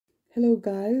Hello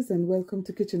guys, and welcome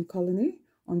to Kitchen Colony.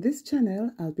 On this channel,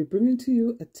 I'll be bringing to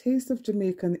you a taste of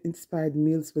Jamaican inspired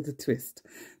meals with a twist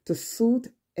to suit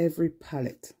every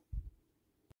palate.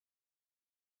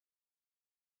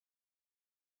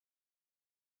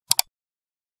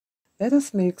 Let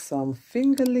us make some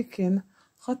finger licking,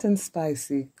 hot and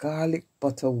spicy garlic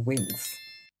butter wings.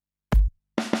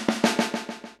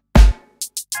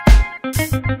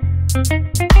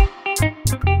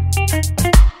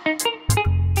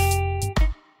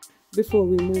 Before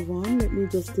we move on, let me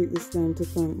just take this time to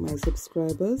thank my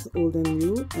subscribers, old and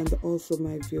new, and also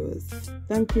my viewers.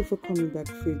 Thank you for coming back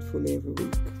faithfully every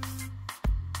week.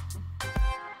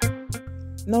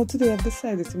 Now today I've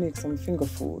decided to make some finger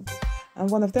foods, and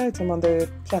one of the items on the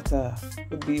platter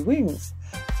would be wings.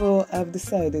 So I've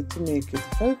decided to make it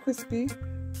very crispy,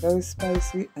 very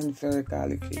spicy, and very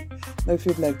garlicky. Now if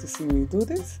you'd like to see me do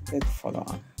this, let's follow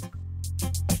on.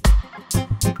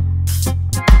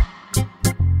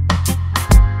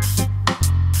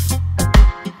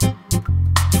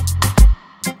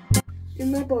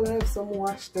 In my bowl I have some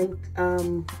washed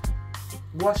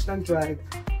and dried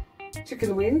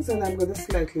chicken wings, and I'm going to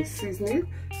slightly season it.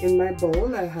 In my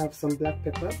bowl I have some black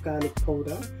pepper, garlic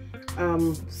powder,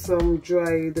 some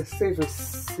dried savory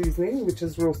seasoning which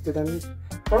is roasted and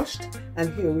crushed,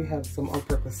 and here we have some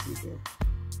all-purpose seasoning.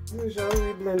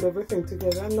 Usually we blend everything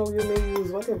together. Now you may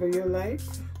use whatever you like,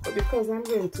 but because I'm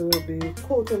going to be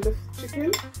coating the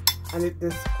chicken and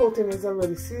this coating is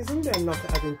already seasoned, I'm not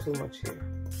adding too much here.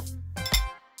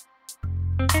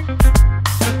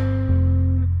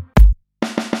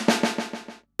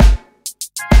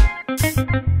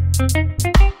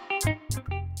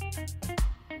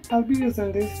 I'll be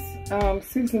using this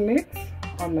season mix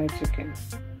on my chicken.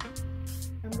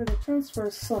 I'm going to transfer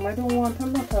some. I don't want a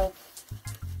lot of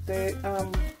the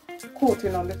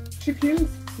coating on the chicken,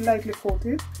 lightly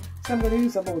coated, so I'm going to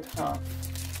use about half.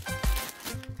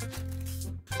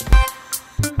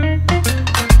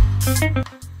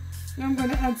 Now I'm going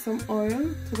to add some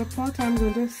oil to the pot. I'm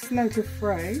going to slightly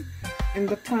fry in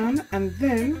the pan, and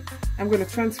then I'm going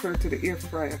to transfer it to the air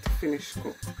fryer to finish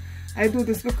cook. I do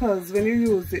this because when you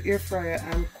use the air fryer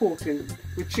and coating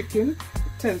with chicken,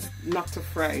 it tends not to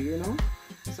fry, you know.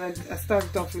 So I start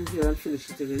it off in here and finish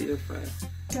it in the air fryer.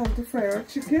 Time to fry our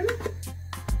chicken.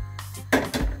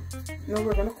 Now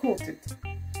we're going to coat it.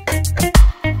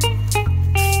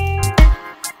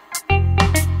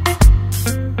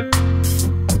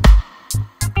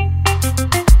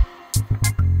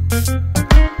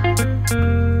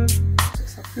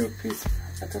 Just a few pieces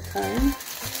at a time.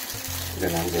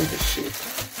 Then I'm going to shape.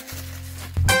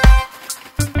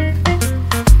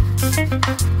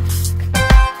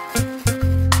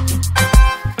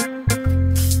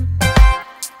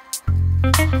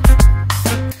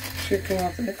 Shaking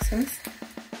out the excess.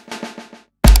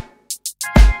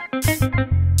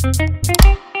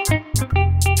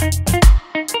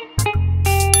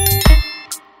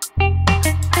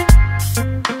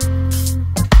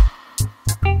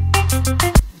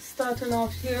 Starting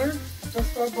off here, just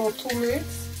for about 2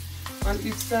 minutes on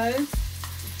each side,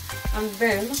 and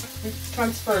then we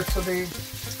transfer to the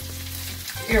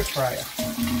air fryer.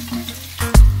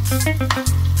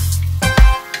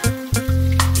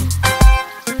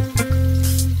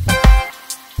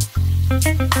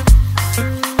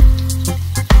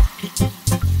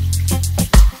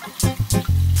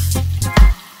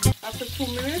 After 2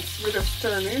 minutes, we just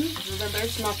turn in. Remember,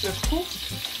 it's not yet cooked.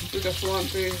 We just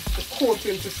want the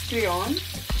coating to stay on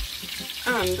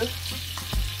and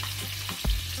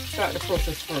start the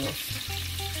process for us.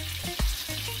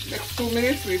 Next 2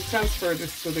 minutes, we transfer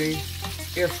this to the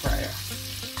air fryer.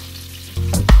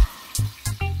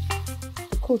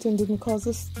 The coating didn't cause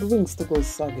the wings to go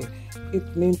soggy.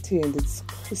 It maintained its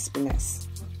crispiness.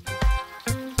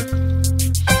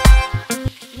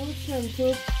 Now it's time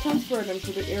to transfer them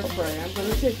to the air fryer. I'm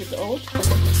going to take it out.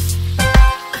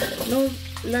 Now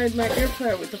line my air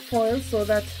fryer with the foil so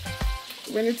that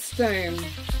when it's time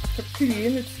to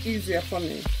clean, it's easier for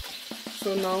me.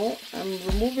 So now I'm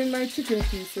removing my chicken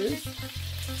pieces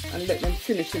and let them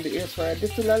finish in the air fryer.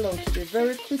 This will allow it to be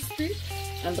very crispy,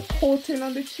 and the coating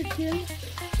on the chicken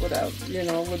would have,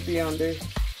 would be on the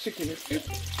chicken. That's it.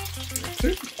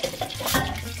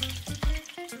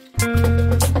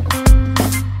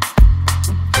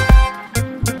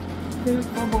 Cook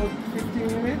for about 15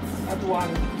 minutes at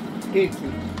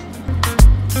 180.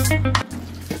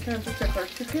 Time to check our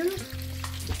chicken.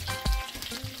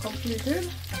 Completed.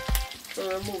 So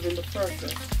removing the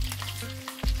process.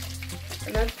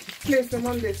 And I place them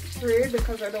on this tray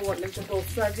because I don't want them to go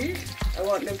saggy. I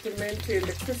want them to maintain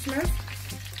the crispness.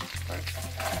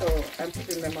 So I'm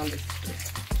putting them on this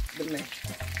tray, the mesh.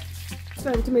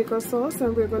 Time to make our sauce,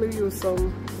 and we're going to use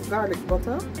some garlic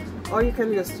butter, or you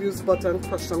can just use butter and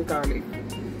crush some garlic.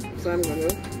 So I'm going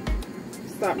to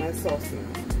start my sauce now.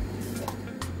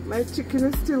 My chicken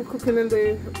is still cooking in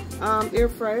the air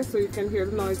fryer, so you can hear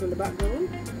the noise in the background.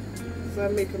 So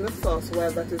I'm making the sauce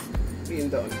while that is being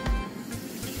done.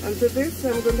 And to this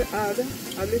I'm going to add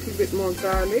a little bit more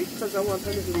garlic, because I want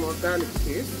a little more garlic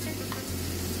taste.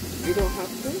 You don't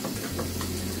have to.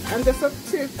 And just a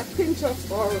pinch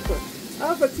of, or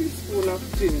half a teaspoon of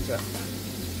ginger.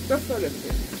 Just a little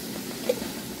bit.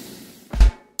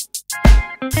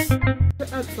 To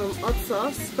add some hot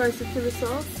sauce, spicy chili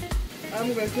sauce,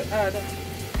 I'm going to add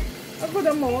a good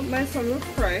amount. My son will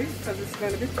fry because it's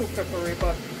going to be too peppery,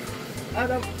 but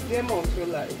add the amount you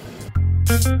like.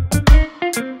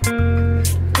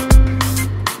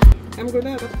 I'm going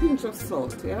to add a pinch of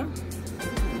salt, yeah?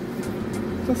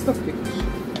 Just a pinch.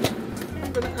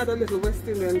 I'm going to add a little West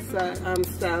Indian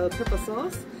style pepper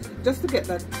sauce just to get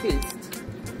that taste,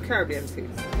 Caribbean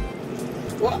taste.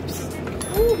 Whoops!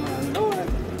 Oh my lord!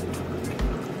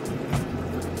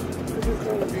 This is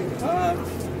going to be hot.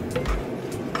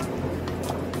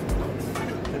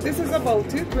 This is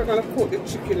about it. We're going to coat the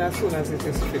chicken as soon as it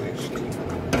is finished.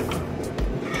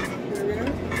 Here we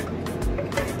are.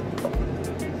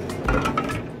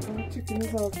 The chicken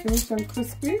is all finished and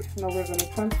crispy. Now we're going to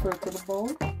transfer it to the bowl.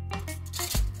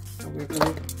 And we're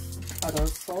going to add our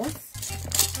sauce.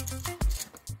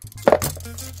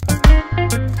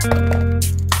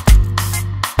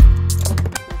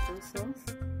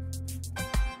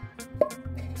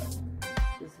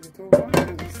 This little one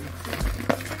and this is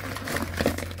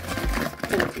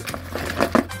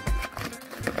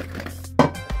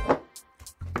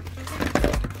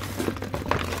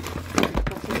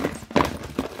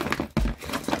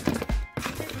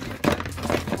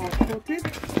coated.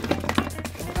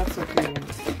 That's okay.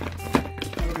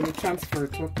 We're going to transfer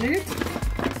it to a plate.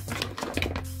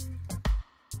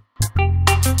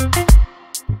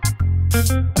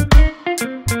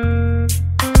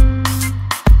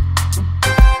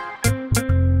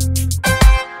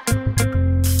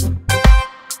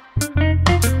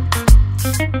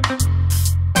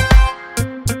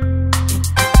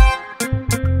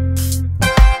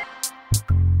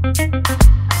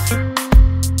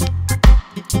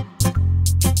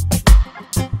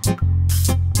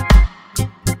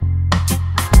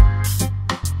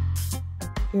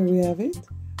 Here we have it,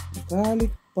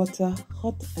 garlic butter,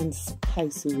 hot and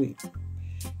spicy way.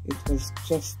 It was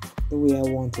just the way I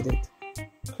wanted it.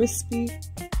 Crispy,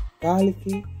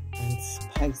 garlicky and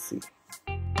spicy.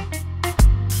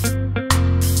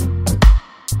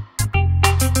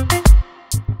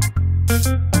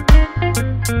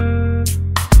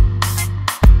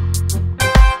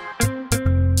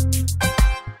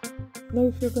 Now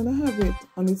if you're going to have it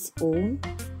on its own,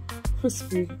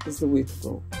 crispy is the way to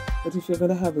go. But if you're going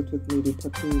to have it with maybe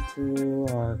potato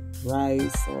or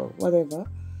rice or whatever,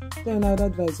 then I'd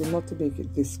advise you not to make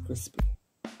it this crispy.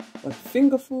 But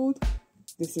finger food,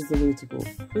 this is the way to go.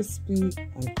 Crispy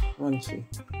and crunchy.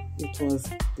 It was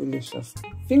delicious.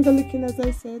 Finger licking, as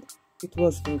I said, it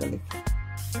was finger licking.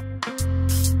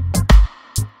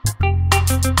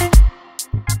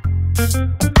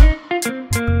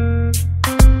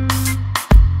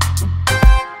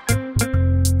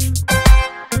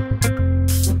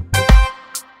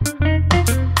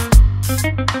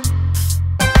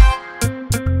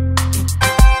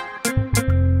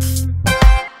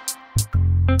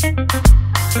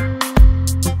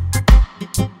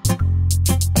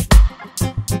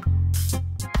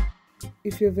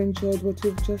 If you've enjoyed what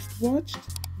you've just watched,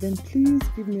 then please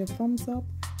give me a thumbs up,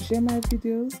 share my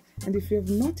videos, and if you have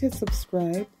not yet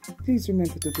subscribed, please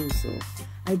remember to do so.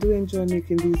 I do enjoy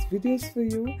making these videos for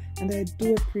you, and I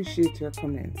do appreciate your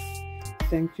comments.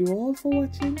 Thank you all for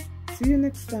watching. See you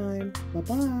next time.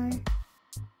 Bye-bye.